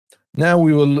Now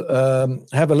we will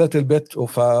have a little bit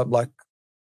of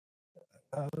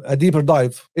a deeper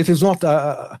dive. It is not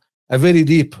a very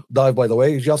deep dive, by the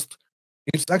way.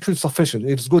 It's actually sufficient.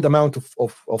 It's good amount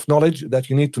of knowledge that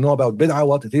you need to know about bid'ah,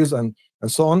 what it is, and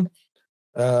so on,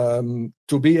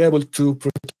 to be able to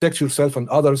protect yourself and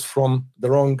others from the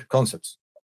wrong concepts.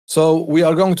 So we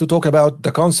are going to talk about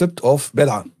the concept of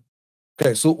bid'ah.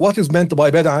 Okay, so what is meant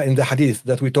by bid'ah in the hadith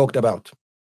that we talked about?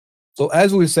 So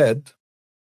as we said,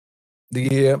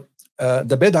 the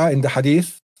bid'ah in the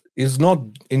hadith is not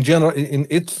in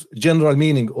its general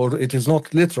meaning, or it is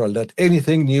not literal that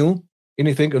anything new,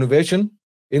 anything innovation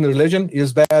in religion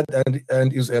is bad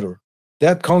and is error.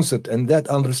 That concept and that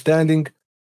understanding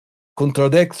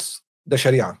contradicts the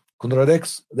Sharia,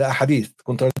 contradicts the hadith,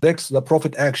 contradicts the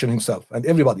Prophet action himself and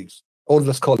everybody's, all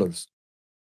the scholars.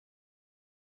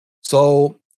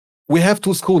 So we have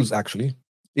two schools actually.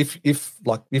 If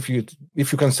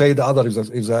you can say the other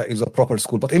is a proper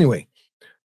school, but anyway,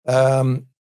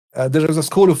 there is a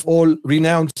school of all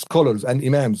renowned scholars and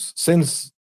imams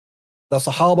since the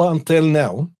Sahaba until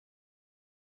now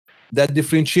that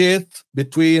differentiate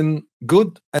between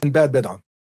good and bad bid'ah,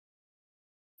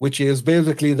 which is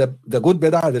basically the good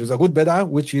bid'ah. There is a good bid'ah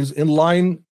which is in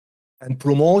line and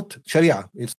promote Sharia.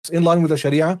 It's in line with the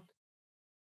Sharia.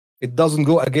 It doesn't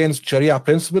go against Sharia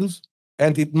principles,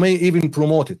 and it may even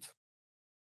promote it.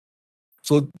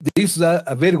 So this is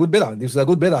a very good bid'ah. This is a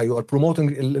good bid'ah. You are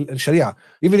promoting Sharia,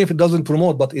 even if it doesn't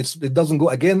promote, but it doesn't go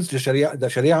against the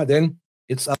Sharia. Then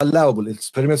it's allowable. It's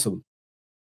permissible.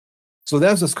 So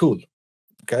that's the school.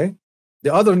 Okay.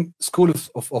 The other school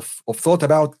of thought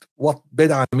about what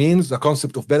bid'ah means, the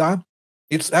concept of bid'ah,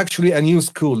 it's actually a new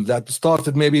school that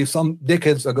started maybe some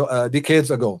decades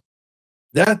ago.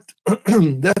 That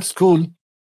that school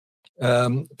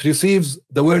perceives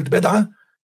the word bid'ah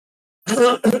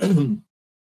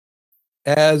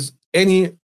as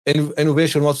any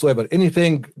innovation whatsoever.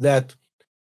 Anything that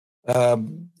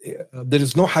there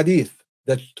is no hadith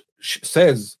that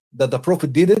says that the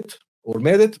Prophet did it or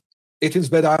made it, it is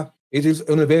bid'ah, it is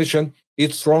innovation,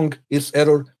 it's wrong, it's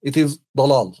error, it is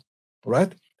dalal.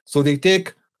 Right? So they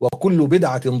take وَكُلُّ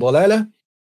بِدْعَةٍ ضَلَالَةٍ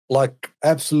like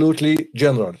absolutely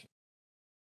general.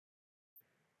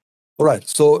 All right,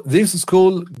 so this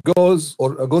school goes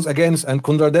against and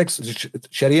contradicts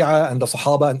Sharia and the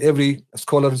Sahaba and every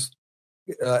scholars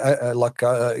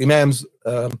imams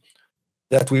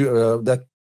that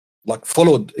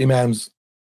followed imams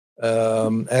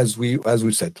as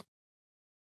we said.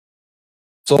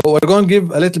 So we're going to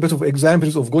give a little bit of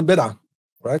examples of good bid'ah,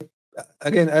 right?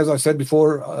 Again, as I said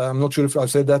before, I'm not sure if I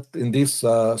said that in this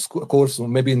course or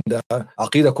maybe in the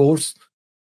Aqidah course.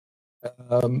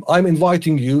 I'm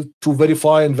inviting you to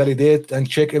verify and validate and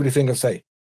check everything I say.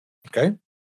 Okay?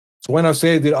 So when I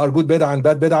say there are good bid'ah and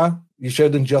bad bid'ah, you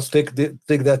shouldn't just take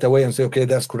that away and say, okay,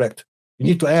 that's correct. You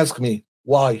need to ask me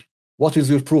why. What is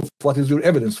your proof? What is your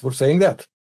evidence for saying that?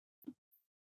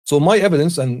 So my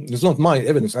evidence, and it's not my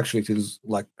evidence actually, it is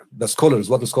like the scholars,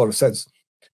 what the scholar says.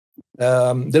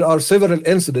 There are several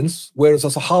incidents where the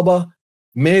Sahaba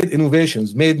made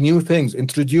innovations, made new things,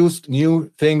 introduced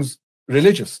new things,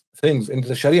 religious things into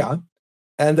the Sharia,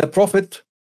 and the Prophet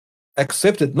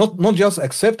accepted, not just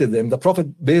accepted them, the Prophet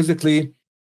basically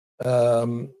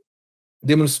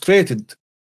demonstrated,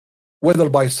 whether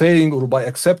by saying or by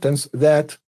acceptance,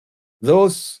 that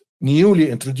those newly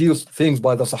introduced things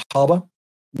by the Sahaba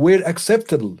were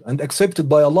acceptable and accepted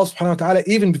by Allah subhanahu wa ta'ala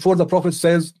even before the Prophet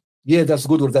says, yeah, that's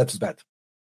good or that's bad.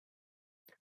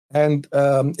 And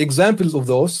examples of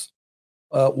those,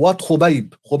 what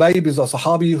Khubayb is a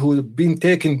Sahabi who had been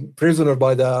taken prisoner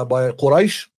by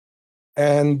Quraysh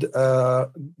and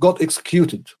got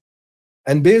executed.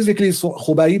 And basically, so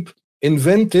Khubayb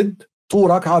invented 2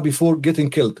 rak'ah before getting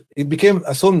killed. It became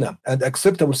a sunnah and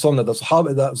acceptable sunnah. The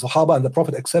Sahaba and the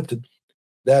Prophet accepted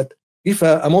that if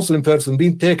a Muslim person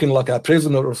being taken like a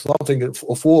prisoner or something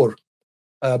of war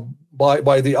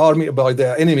by the army, by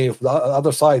the enemy of the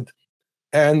other side,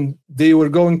 and they were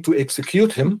going to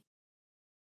execute him,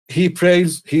 he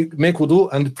make wudu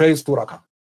and prays 2 rak'ah.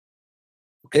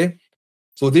 Okay,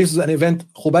 so this is an event.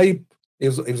 Khubayb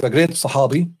is a great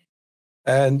Sahabi,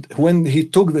 and when he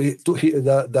took the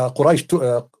Quraysh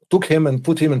took him and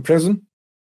put him in prison,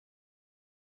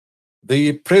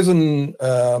 the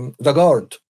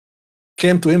guard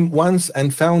came to him once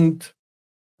and found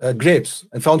grapes,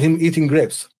 and found him eating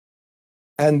grapes.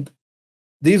 And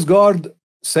this guard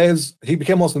says, he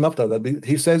became Muslim after that,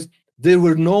 he says there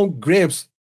were no grapes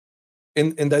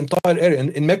in the entire area,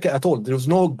 in Mecca at all. There was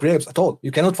no grapes at all.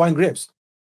 You cannot find grapes.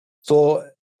 So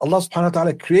Allah subhanahu wa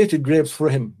ta'ala created grapes for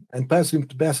him and passed it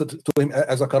to him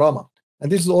as a karama. And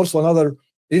this is also another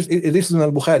This is in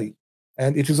al-Bukhari,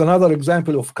 and it is another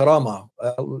example of karama,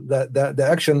 the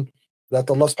action that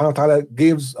Allah subhanahu wa ta'ala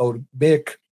gives or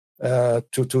make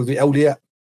to the awliya,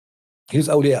 his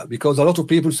awliya, because a lot of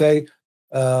people say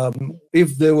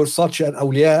if there were such an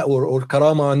awliya or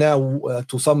karama now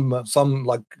to some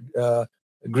like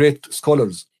great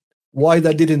scholars, why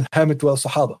that didn't happen to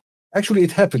al-Sahaba? Actually,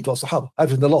 it happened to al-Sahaba,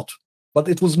 happened a lot, but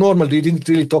it was normal. They didn't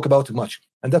really talk about it much,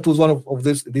 and that was one of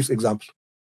this example.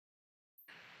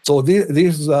 So this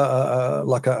is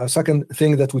like a second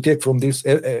thing that we take from this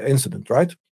incident,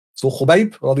 right? So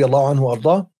Khubayb radiallahu anhu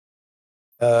arda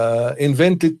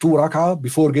invented 2 rak'ah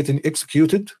before getting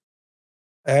executed,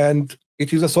 and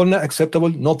it is a sunnah acceptable,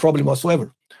 no problem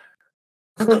whatsoever.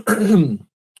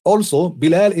 Also,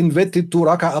 Bilal invented 2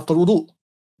 rak'ah after wudu.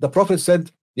 The Prophet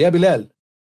said, "Ya Bilal,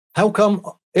 how come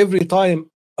every time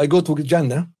I go to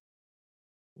Jannah,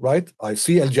 right, I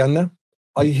see al-Jannah,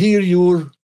 I hear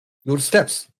your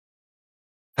steps?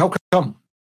 How come?"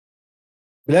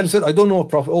 Bilal said, "I don't know,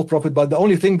 Prophet, but the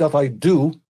only thing that I do,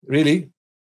 really,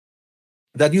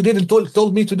 that you didn't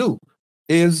told me to do,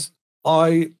 is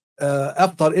I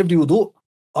after every wudu,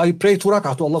 I pray 2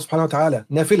 rak'ah to Allah subhanahu wa ta'ala,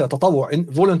 nafila, tatawwu,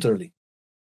 voluntarily.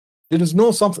 There is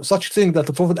no such thing that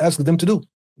the Prophet asked them to do."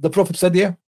 The Prophet said,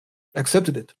 "Yeah,"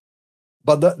 accepted it.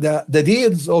 But the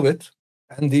deeds of it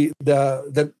and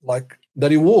the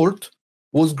reward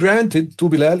was granted to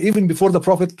Bilal even before the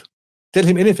Prophet tell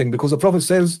him anything, because the Prophet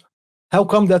says, "How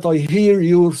come that I hear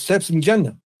your steps in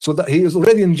Jannah?" So that he is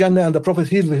already in Jannah, and the Prophet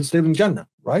hears his steps in Jannah,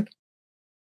 right?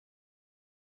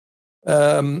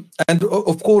 And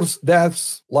of course,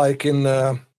 that's like in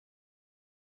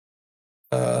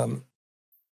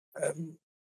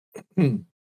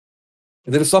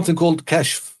there is something called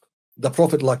kashf. The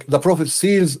Prophet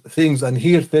sees things and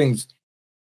hears things,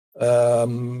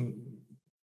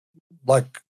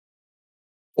 like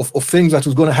of things that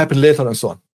was going to happen later and so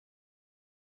on.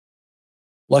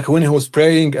 Like when he was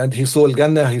praying and he saw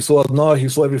al-Jannah, he saw al-Nar, he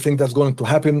saw everything that's going to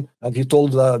happen, and he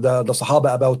told the Sahaba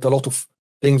about a lot of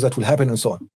things that will happen and so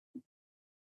on.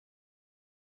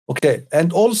 Okay, and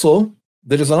also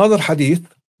there is another hadith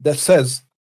that says,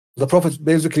 the Prophet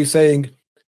basically saying,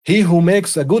 "He who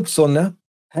makes a good sunnah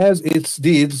has its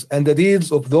deeds and the deeds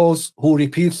of those who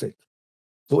repeats it."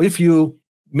 So if you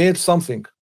made something,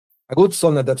 a good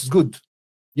sunnah that's good,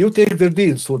 you take their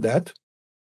deeds for that,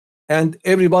 and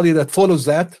everybody that follows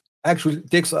that actually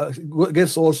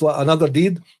gets also another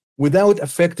deed without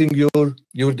affecting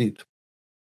your deed.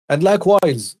 And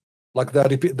likewise, like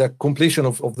the completion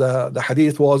of the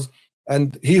hadith was, "And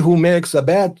he who makes a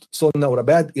bad sunnah or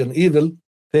an evil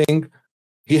thing,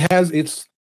 he has its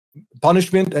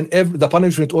punishment and the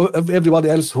punishment of everybody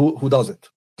else who does it."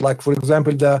 Like, for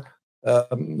example,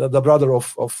 the brother of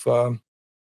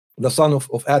the son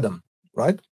of Adam,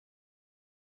 right?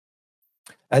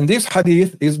 And this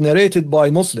hadith is narrated by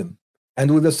Muslim, and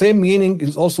with the same meaning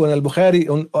is also in al-Bukhari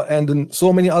and in so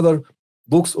many other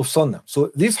books of Sunnah. So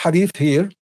this hadith here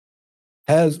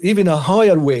has even a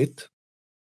higher weight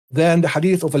than the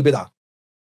hadith of al-Bid'ah.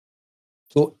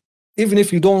 So even if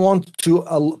you don't want to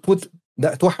put the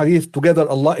 2 hadith together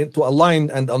to align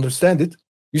and understand it,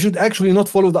 you should actually not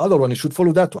follow the other one. You should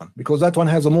follow that one, because that one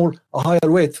has a higher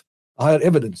weight, a higher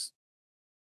evidence,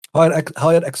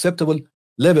 higher acceptable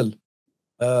level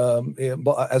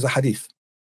as a hadith.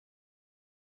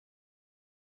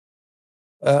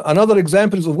 Another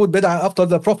examples of good bid'ah after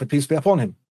the Prophet, peace be upon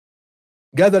him,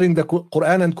 gathering the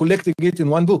Quran and collecting it in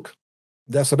one book.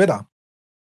 That's a bid'ah.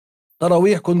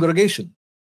 Taraweeh congregation,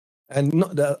 and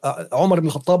Umar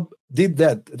ibn Khattab did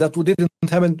that. That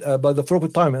didn't happen by the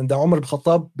Prophet time, and the Umar ibn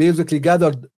Khattab basically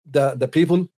gathered the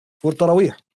people for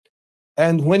Taraweeh.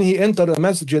 And when he entered a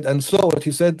masjid and saw it,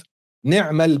 he said,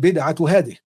 "Ni'mal bid'atu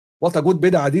hadi." What a good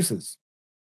bid'ah this is.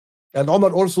 And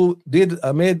Umar also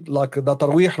made like the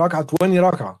Taraweeh rak'ah 20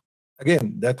 rak'ah. Again,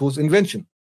 that was invention.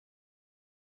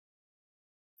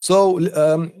 So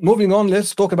moving on,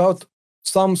 let's talk about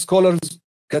some scholars'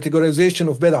 categorization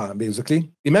of bid'ah. Basically,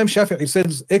 Imam Shafi'i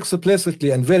says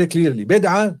explicitly and very clearly,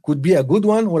 bid'ah could be a good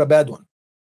one or a bad one,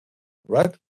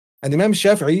 right? And Imam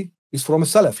Shafi'i is from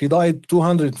Salaf. He died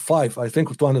 205, I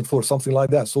think, or 204, something like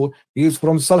that. So he is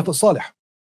from Salaf al-Salih.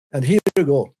 And here we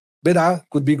go. Bid'ah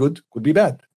could be good, could be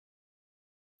bad.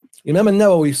 Imam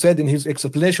al-Nawawi said in his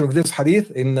explanation of this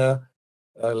hadith, in the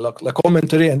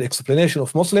commentary and explanation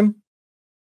of Muslim,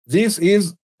 this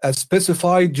is a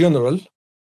specified general,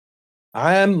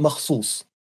 عام مخصوص,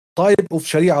 type of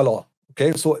Sharia law.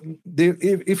 Okay, so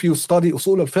if you study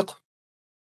usul al-fiqh,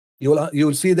 you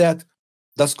will see that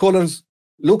the scholars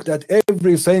looked at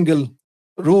every single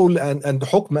rule and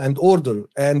hukm and order,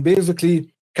 and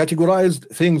basically categorized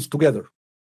things together.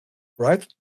 right?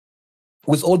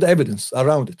 With all the evidence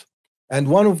around it. And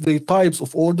one of the types of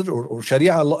order or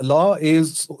Sharia law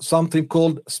is something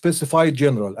called specified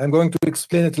general. I'm going to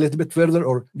explain it a little bit further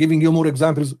or giving you more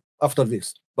examples after this.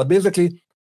 But basically,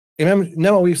 Imam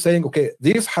Nawawi is saying, okay,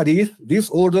 this hadith, this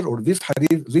order or this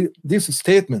hadith, this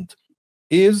statement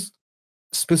is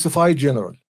specified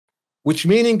general, which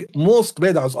meaning most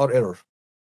bid'ahs are error.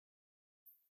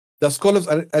 The scholars,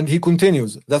 and he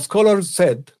continues, the scholars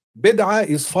said bid'ah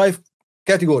is 5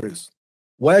 categories.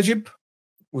 Wajib,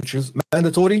 which is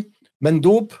mandatory.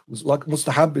 Mandub, like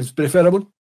mustahab, is preferable.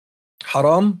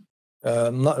 Haram,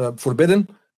 forbidden.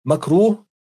 Makruh,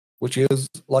 which is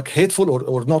like hateful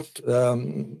or not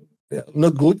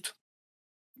good.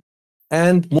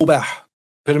 And mubah,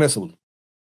 permissible.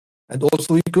 And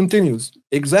also he continues,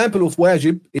 example of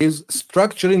wajib is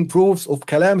structuring proofs of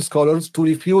kalam scholars to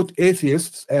refute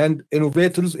atheists and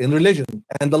innovators in religion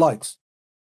and the likes.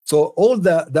 So all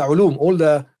the ulum, all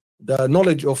the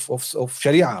knowledge of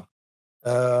Sharia,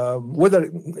 whether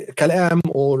kalam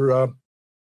or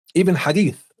even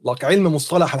hadith, like ilm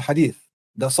mustalah al-hadith,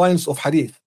 the science of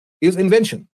hadith, is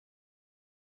invention.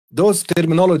 Those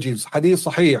terminologies, hadith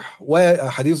sahih,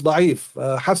 hadith da'if,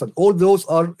 hasan, all those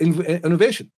are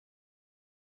innovation.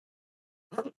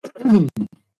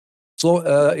 So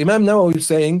Imam Nawawi is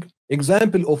saying,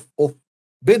 example of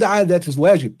bid'ah that is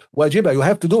wajiba, you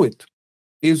have to do it,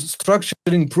 is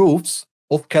structuring proofs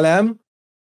of kalam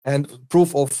and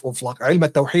proof of like ilm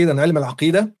al-tawheed and ilm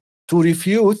al-aqidah to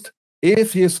refute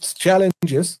atheists'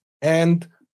 challenges and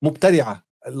mubtadi'ah,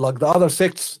 like the other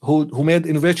sects who made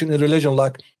innovation in religion,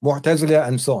 like Mu'tazila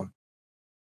and so on.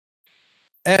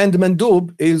 And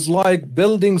mandub is like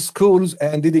building schools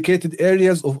and dedicated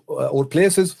areas of or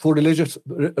places for religious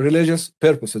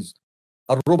purposes.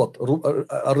 Al-ribat,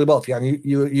 yani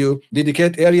you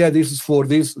dedicate area, this is for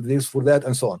this for that,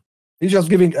 and so on. He's just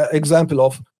giving an example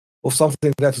of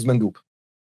something that is mandub.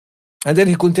 And then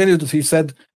he continued, he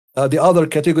said the other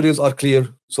categories are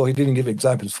clear, so he didn't give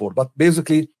examples for. But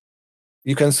basically,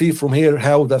 you can see from here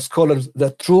how the scholars,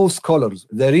 the true scholars,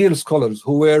 the real scholars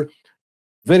who were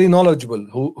very knowledgeable,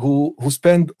 who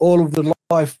spend all of their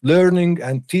life learning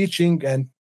and teaching and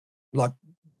like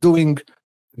doing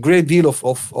a great deal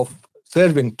of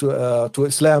serving to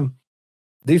Islam.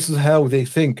 This is how they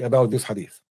think about this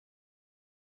hadith.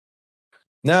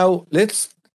 Now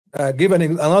let's give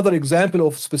another example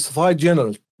of specified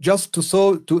general, just to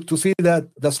see that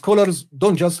the scholars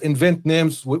don't just invent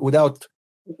names without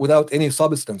any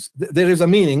substance. There is a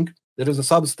meaning, there is a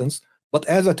substance, but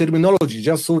as a terminology,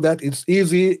 just so that it's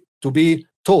easy to be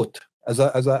taught as a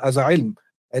ilm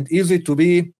and easy to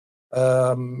be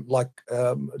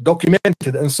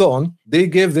documented and so on. They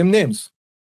gave them names,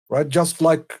 right? Just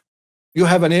like you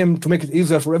have a name to make it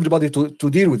easier for everybody to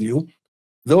deal with you.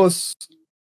 Those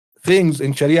things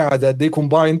in Sharia that they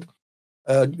combined,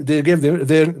 they gave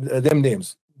them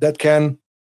names that can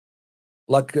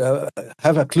like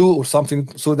have a clue or something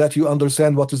so that you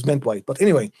understand what is meant by it. But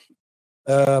anyway,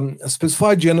 a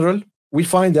specified general, we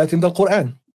find that in the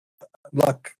Quran,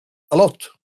 like a lot.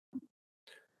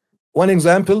 One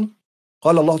example,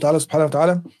 قال الله تعالى سبحانه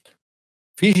وتعالى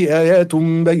فيه آيات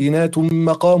بينات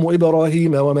مقام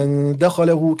إبراهيم ومن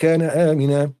دخله كان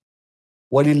آمنا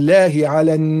ولله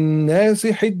على الناس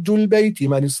حج البيت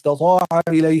من استطاع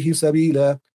إليه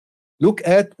سبيلا. Look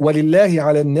at ولله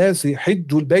على الناس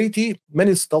حج البيت من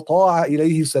استطاع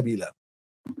إليه سبيلا.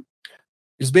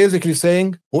 It's basically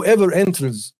saying whoever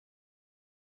enters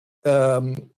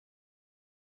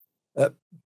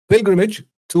pilgrimage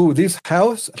to this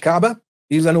house, Kaaba,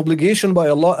 is an obligation by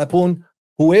Allah upon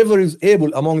whoever is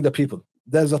able among the people.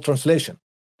 There's a translation.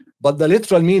 But the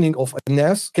literal meaning of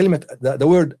an-nas, the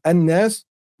word an-nas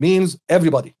means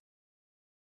everybody.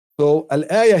 So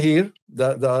al-ayah here,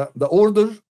 the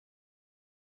order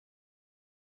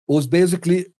was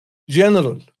basically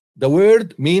general. The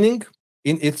word meaning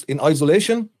in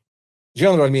isolation,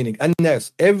 general meaning.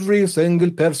 An-nas, every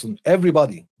single person,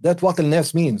 everybody. That's what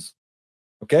al-nas means.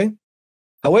 Okay?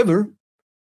 However,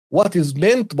 what is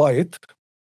meant by it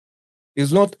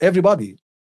is not everybody.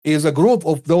 Is a group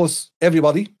of those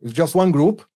everybody. It's just one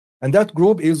group, and that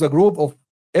group is a group of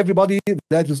everybody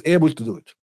that is able to do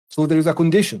it. So there is a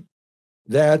condition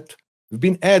that has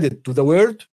been added to the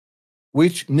word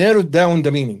which narrowed down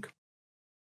the meaning.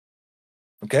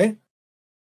 Okay?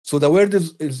 So the word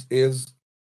is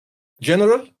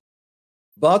general,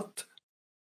 but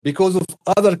because of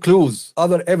other clues,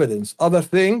 other evidence, other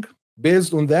thing,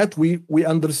 based on that, we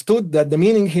understood that the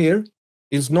meaning here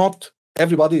is not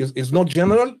everybody, is not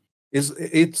general,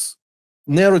 it's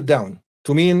narrowed down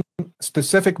to mean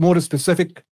specific, more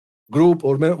specific group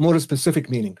or more specific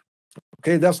meaning.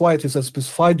 Okay, that's why it is a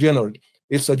specified general.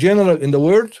 It's a general in the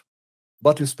word,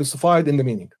 but it's specified in the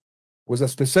meaning, with a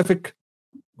specific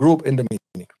group in the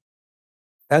meaning.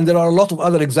 And there are a lot of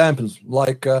other examples,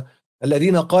 like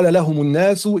الذين قال لهم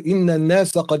الناس إن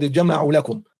الناس قد جمعوا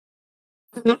لكم.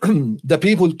 The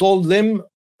people told them,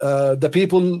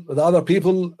 the other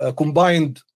people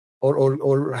combined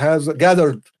or has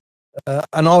gathered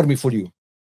an army for you.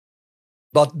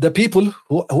 But the people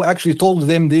who actually told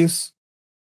them this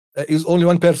is only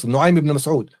one person, Nu'aym ibn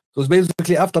Mas'ud. So it's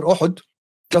basically after Uhud,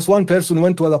 just one person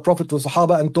went to the Prophet, to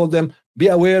Sahaba, and told them, be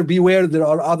aware, beware, they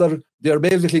are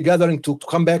basically gathering to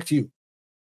come back to you.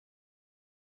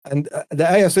 And the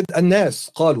ayah said, An-nas,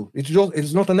 qalu.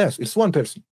 It's not a nas, it's one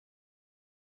person.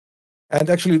 And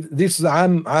actually, this is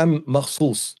عام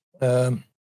مخصوص.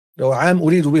 أو عام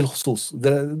أريد به الخصوص.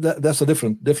 That's a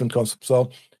different concept.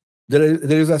 So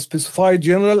there is a specified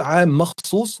general عام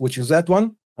مخصوص, which is that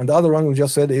one, and the other one we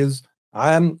just said is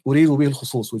عام أريد به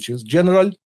الخصوص, which is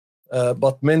general,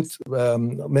 but meant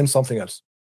something else.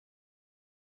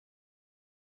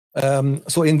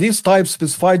 So in this type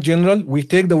specified general, we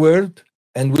take the word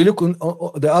and we look on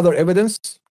the other evidence.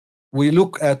 We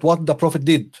look at what the Prophet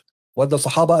did, what the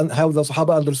Sahaba and how the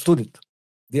Sahaba understood it,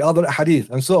 the other hadith,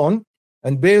 and so on.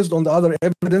 And based on the other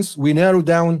evidence, we narrow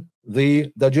down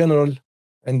the general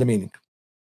and the meaning.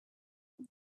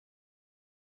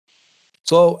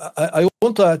 So I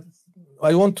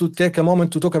want to take a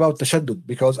moment to talk about tashaddud,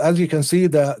 because as you can see,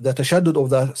 the tashaddud of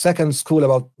the second school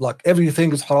about like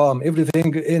everything is haram,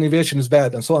 everything, innovation is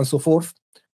bad, and so on and so forth.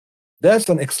 That's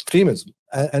an extremism,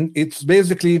 and it's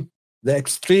basically the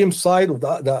extreme side of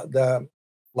the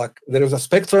like there is a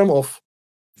spectrum of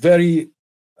very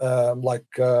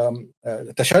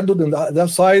tashaddud on the other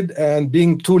side, and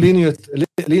being too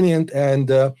lenient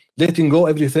and letting go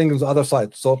everything on the other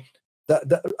side. So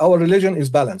our religion is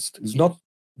balanced. It's not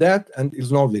that, and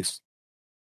it's not this.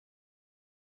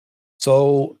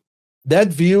 So that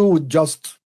view would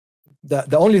just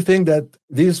the only thing that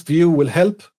this view will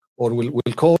help or will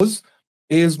cause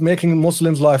is making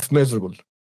Muslims' life miserable.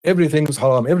 Everything is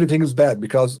haram, everything is bad,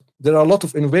 because there are a lot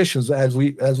of innovations as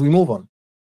we move on,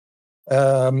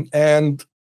 and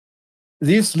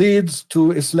this leads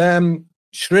to Islam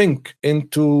shrink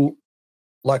into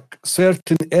like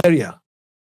certain area,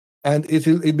 and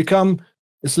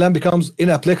Islam becomes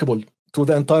inapplicable to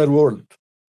the entire world.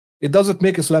 It doesn't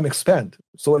make Islam expand.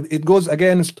 So it goes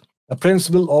against a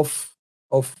principle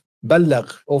of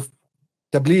balagh, of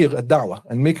tabligh ad-da'wah,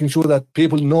 and making sure that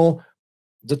people know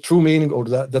the true meaning or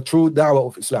the true da'wah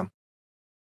of Islam.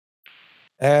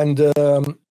 And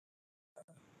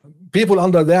people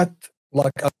under that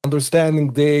like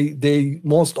understanding, they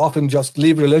most often just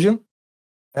leave religion.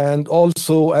 And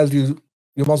also, as you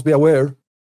must be aware,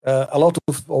 a lot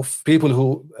of people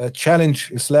who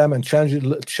challenge Islam and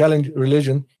challenge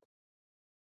religion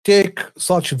take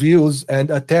such views and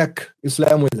attack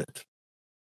Islam with it.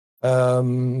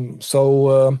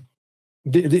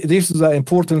 This is the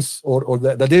importance or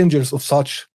the dangers of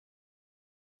such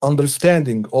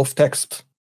understanding of text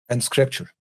and scripture.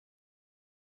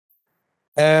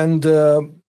 And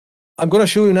I'm going to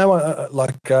show you now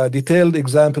a detailed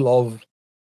example of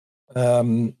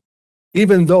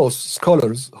even those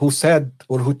scholars who said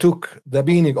or who took the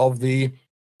meaning of the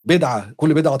bid'ah,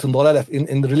 كل بدعة ضلالة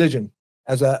in religion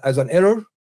as an error.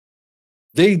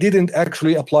 They didn't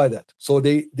actually apply that. So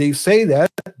they say that,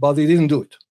 but they didn't do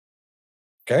it.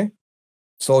 Okay?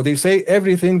 So they say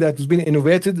everything that has been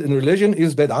innovated in religion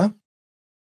is bid'ah.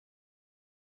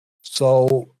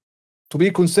 So to be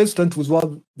consistent with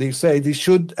what they say, they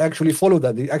should actually follow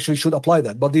that. They actually should apply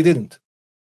that, but they didn't.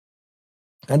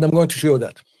 And I'm going to show you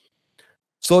that.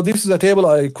 So this is a table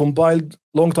I compiled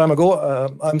long time ago.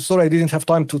 I'm sorry I didn't have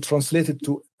time to translate it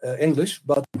to English,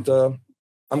 but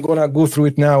I'm going to go through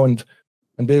it now and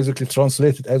basically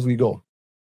translate it as we go.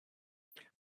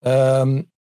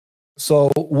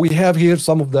 So we have here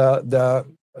some of the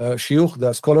shuyukh,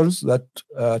 the scholars that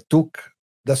took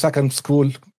the second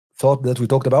school thought that we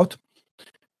talked about.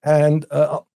 And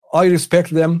I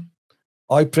respect them.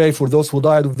 I pray for those who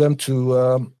died with them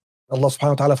to Allah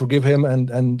subhanahu wa ta'ala forgive him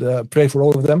and pray for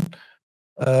all of them.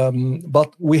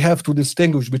 But we have to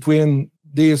distinguish between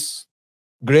these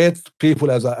great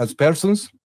people as persons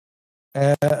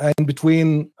and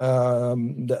between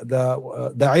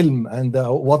the ilm and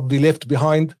what they left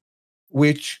behind,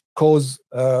 which cause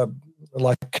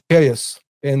like chaos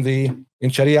in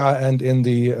Sharia and in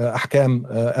the ahkam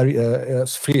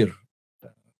sphere,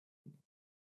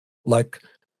 like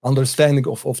understanding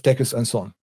of text and so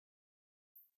on.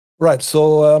 Right,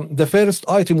 so the first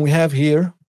item we have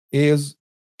here is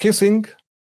kissing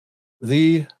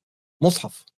the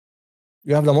mushaf.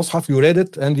 You have the Mus'haf, you read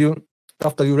it, and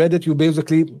after you read it, you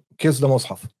basically kiss the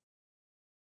Mus'haf.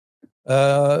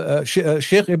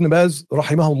 Sheikh Ibn Baz,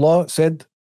 rahimahullah, said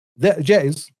that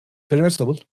jaiz,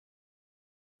 permissible.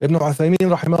 Ibn Uthaymin,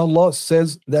 rahimahullah,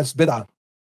 says that's bid'ah,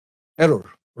 error,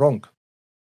 wrong.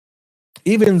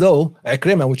 Even though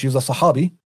Ikrimah, which is a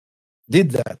Sahabi,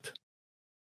 did that.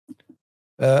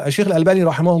 Sheikh al-Albani,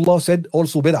 rahimahullah, said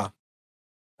also bid'ah.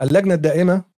 Al-Lajna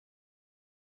al-Da'ima,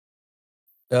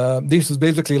 this is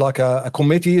basically like a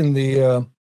committee in the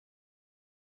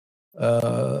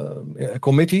a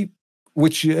committee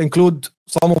which include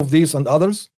some of these and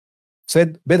others,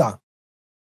 said bid'ah.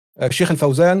 Sheikh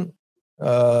al-Fawzan,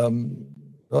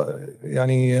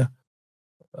 يعني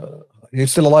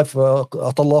he's still alive,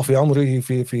 أطال الله في عمره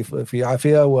في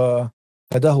عافية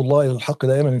وهداه الله إلى الحق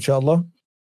دائما إن شاء الله.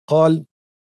 قال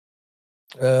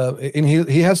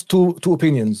he has two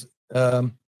opinions.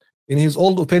 In his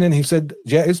old opinion, he said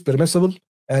jaiz, permissible,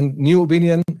 and new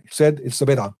opinion, he said it's a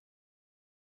bid'ah.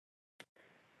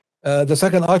 The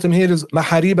second item here is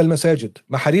maharib al-masajid.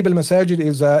 Maharib al-masajid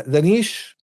is the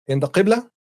niche in the qibla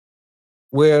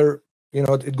where, you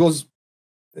know, it goes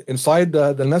inside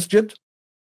the masjid.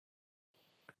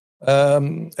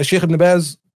 Sheikh Ibn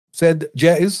Baz said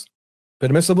jaiz,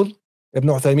 permissible. Ibn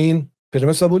Uthaymin,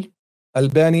 permissible.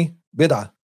 Albani,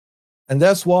 bid'ah. And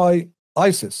that's why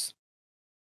ISIS,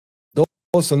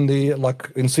 those in the, like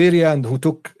in Syria, and who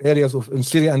took areas of in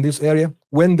Syria and this area,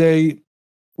 when they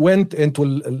went into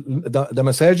the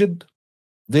masajid,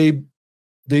 they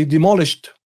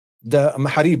demolished the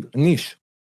maharib, niche,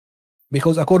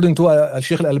 because according to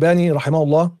Sheikh al-Albani,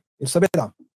 rahimahullah, it's a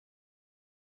bid'ah.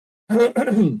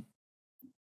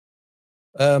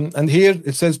 And here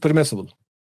it says permissible.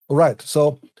 All right,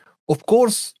 so of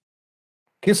course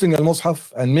kissing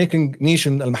al-Mus'haf and making niche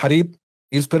in al-maharib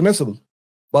is permissible,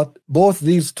 but both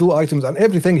these two items and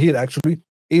everything here actually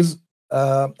is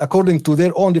according to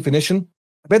their own definition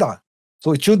bid'ah.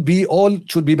 So it should be, all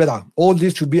should be bid'ah. All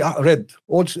these should be read.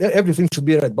 Everything should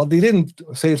be read, but they didn't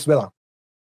say it's bid'ah.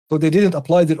 So they didn't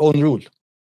apply their own rule.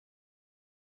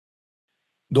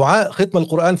 Dua ختم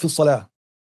القرآن في الصلاة.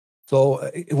 So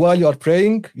while you are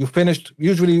praying, you finished.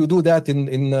 Usually you do that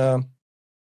in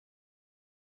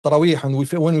Tarawih, and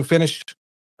when we finish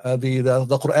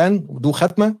the Quran, we do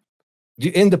khatma.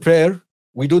 In the prayer,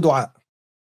 we do dua.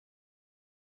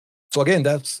 So again,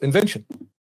 that's invention.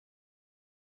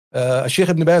 Sheikh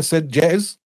Ibn Baz said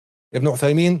jaiz, Ibn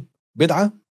Uthaymin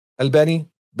bid'ah, Albani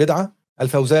bid'ah,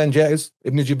 Al-Fawzan jaiz,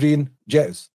 Ibn Jibreen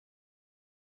jaiz.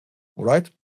 All right.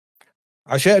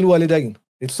 Asha al-walidain,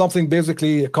 it's something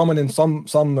basically common in some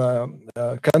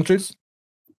countries.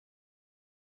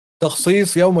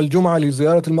 تخصيص يوم الجمعة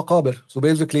لزيارة المقابر. So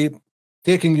basically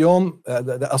taking يوم,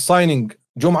 assigning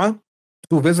Jum'ah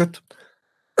to visit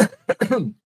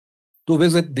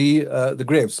the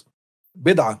graves.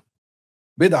 Bid'ah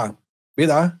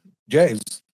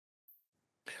jaiz.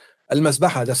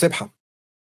 Al-Masbaha, the Sibha,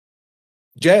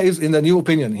 jaiz in the new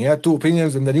opinion. He had two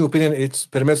opinions. In the new opinion, it's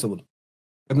permissible.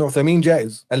 Ibn Uthaymin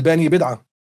jaiz. Albani bid'ah.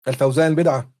 Al-Fawzan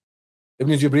bid'ah.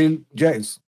 Ibn Jibril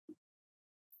jaiz.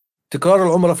 تكرار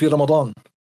العمرة في رمضان,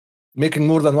 making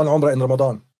more than one umrah in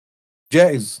Ramadan,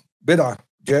 جائز. بدعة,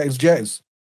 جائز.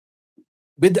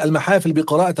 بدء المحافل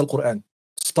بقراءة القرآن,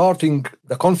 starting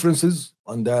the conferences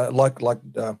and like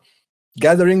the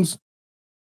gatherings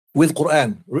with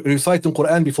Quran, reciting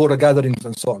Quran before the gatherings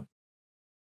and so on.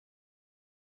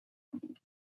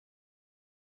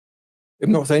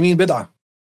 Ibn Uthaymin بدعة.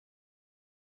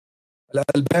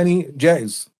 Al-Albani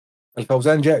جائز.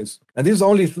 Al-Fawzan jaiz. And this is the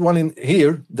only one in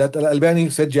here that Al-Albani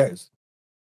said jaiz,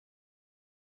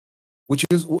 which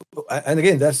is, and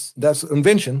again, that's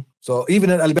invention. So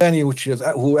even Al-Albani, which is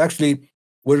who actually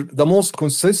were the most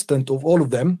consistent of all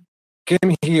of them,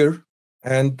 came here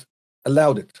and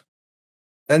allowed it.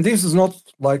 And this is not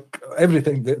like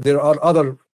everything. There are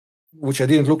other which I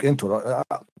didn't look into.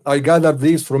 I gathered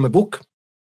these from a book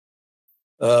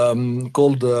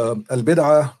called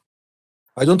Al-Bid'ah.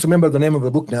 I don't remember the name of the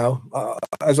book now.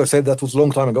 As I said, that was a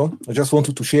long time ago. I just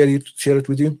wanted to share it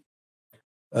with you.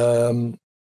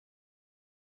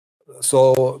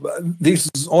 So this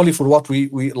is only for what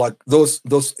we like, those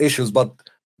issues, but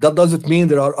that doesn't mean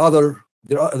there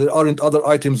aren't other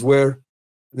items where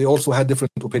they also had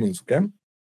different opinions. Okay.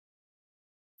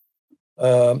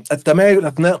 التمايل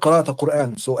أثناء قراءة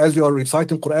القرآن. So as you are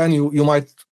reciting Quran, you might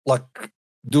like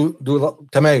do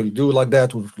تمايل, do like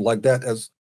that or like that as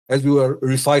you are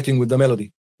reciting with the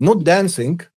melody. Not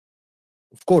dancing,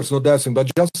 of course, not dancing, but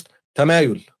just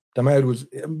tamayul. Tamayul was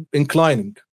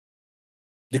inclining,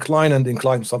 decline and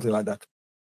incline, something like that.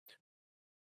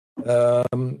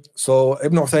 So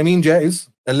Ibn Uthaymin jaiz,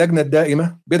 اللجنة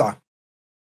الدائمة بدعة.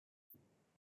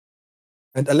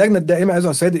 And اللجنة الدائمة, as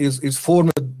I said, is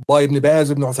formed by Ibn Baz,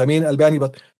 Ibn Uthaymeen, Albani,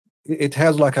 but it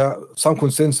has like some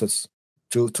consensus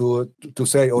to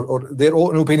say, or their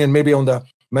own opinion maybe on the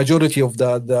majority of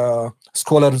the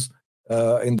scholars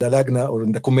in the lagna or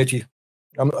in the committee.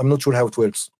 I'm not sure how it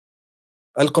works.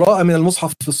 القراءة من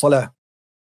المصحف في الصلاة.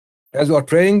 As you are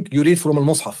praying, you read from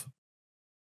المصحف.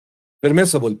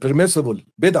 Permissible,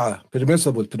 بدعة,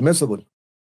 permissible.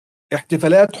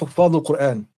 احتفالات حفاظ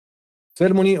القرآن.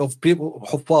 Ceremony of people,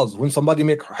 حفاظ, when somebody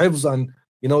make حفظ and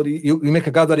you make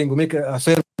a gathering, you make a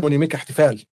ceremony, you make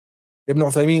احتفال. Ibn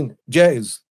Uthaymeen,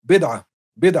 جائز,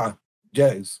 بدعة,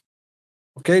 جائز.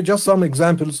 Okay, just some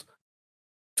examples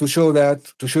to show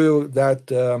you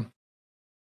that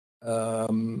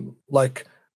like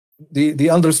the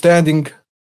understanding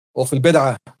of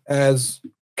al-bid'ah as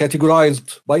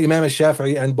categorized by Imam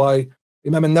al-Shafi'i and by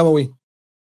Imam al-Nawawi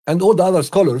and all the other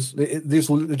scholars. This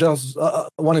will just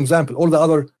one example. All the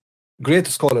other great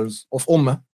scholars of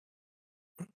Ummah,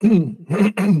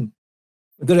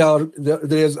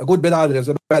 there is a good bid'ah, there is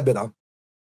a bad bid'ah.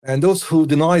 And those who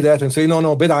deny that and say,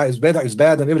 no, bid'ah is bad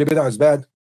and every bid'ah is bad,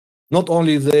 not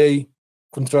only they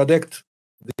contradict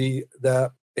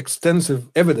the extensive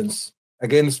evidence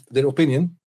against their opinion,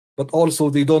 but also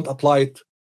they don't apply it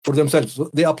for themselves.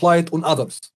 They apply it on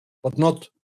others, but not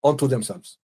onto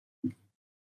themselves.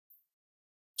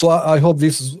 So I hope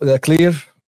this is clear,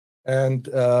 and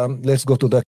let's go to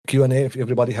the Q&A if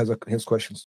everybody has questions.